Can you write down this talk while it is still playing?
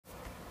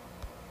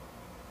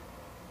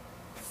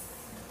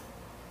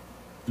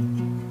When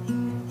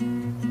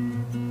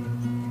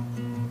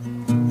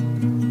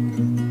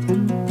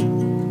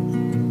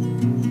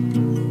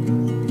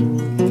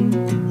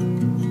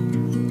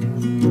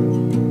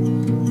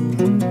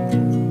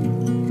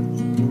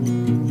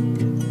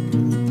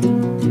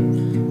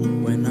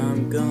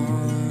I'm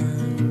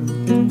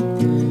gone,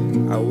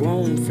 I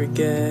won't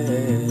forget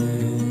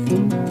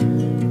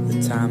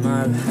the time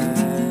I've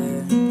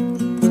had,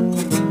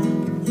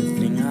 the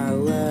thing I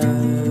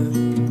left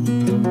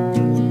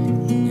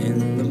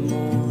in the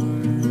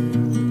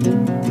morn.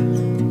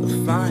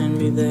 You'll find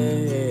me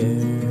there,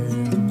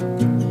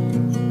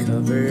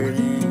 covered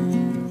in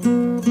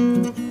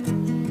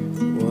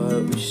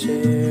what we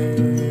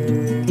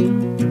shared,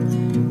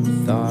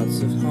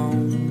 thoughts of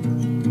home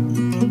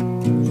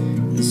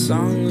and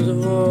songs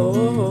of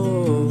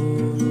old,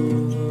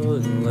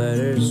 and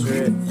letters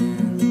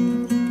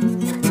written,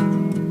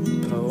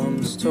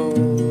 poems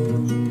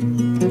told,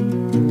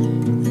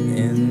 and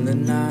in the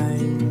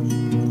night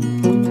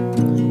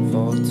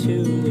fall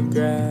to the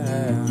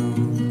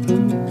ground,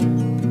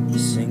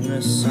 sing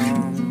a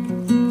song,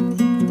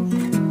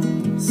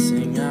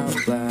 sing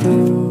out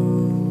loud.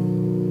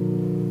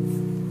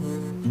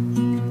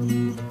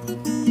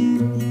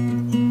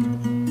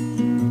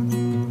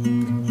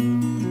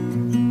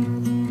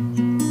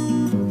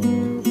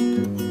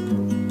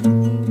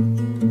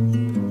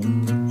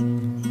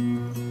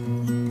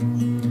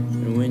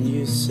 When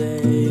you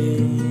say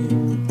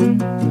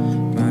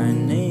my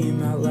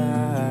name out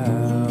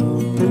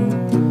loud,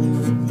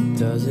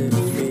 does it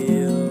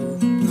feel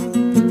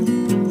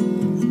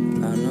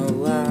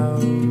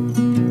unallowed?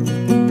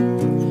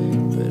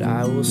 But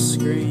I will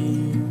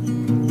scream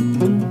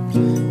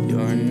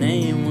your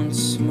name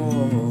once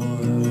more.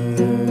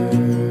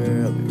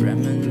 I'll be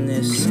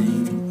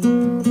reminiscing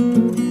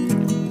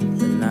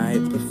the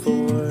night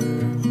before.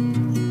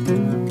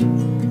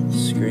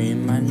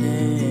 Scream my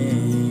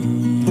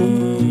name,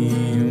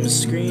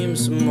 scream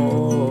some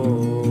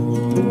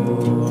more,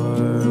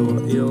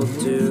 what you'll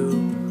do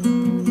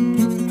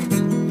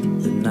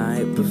the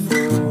night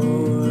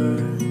before.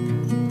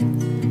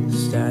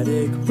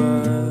 Static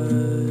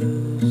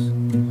buzz,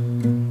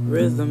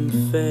 rhythm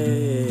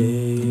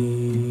fades,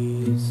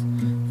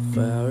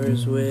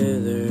 flowers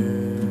wither,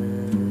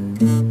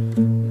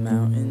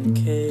 mountain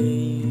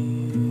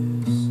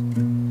caves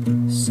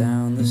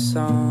sound the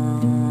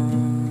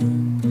song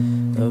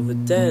of a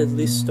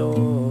deadly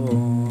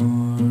storm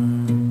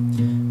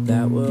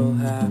that will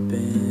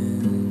happen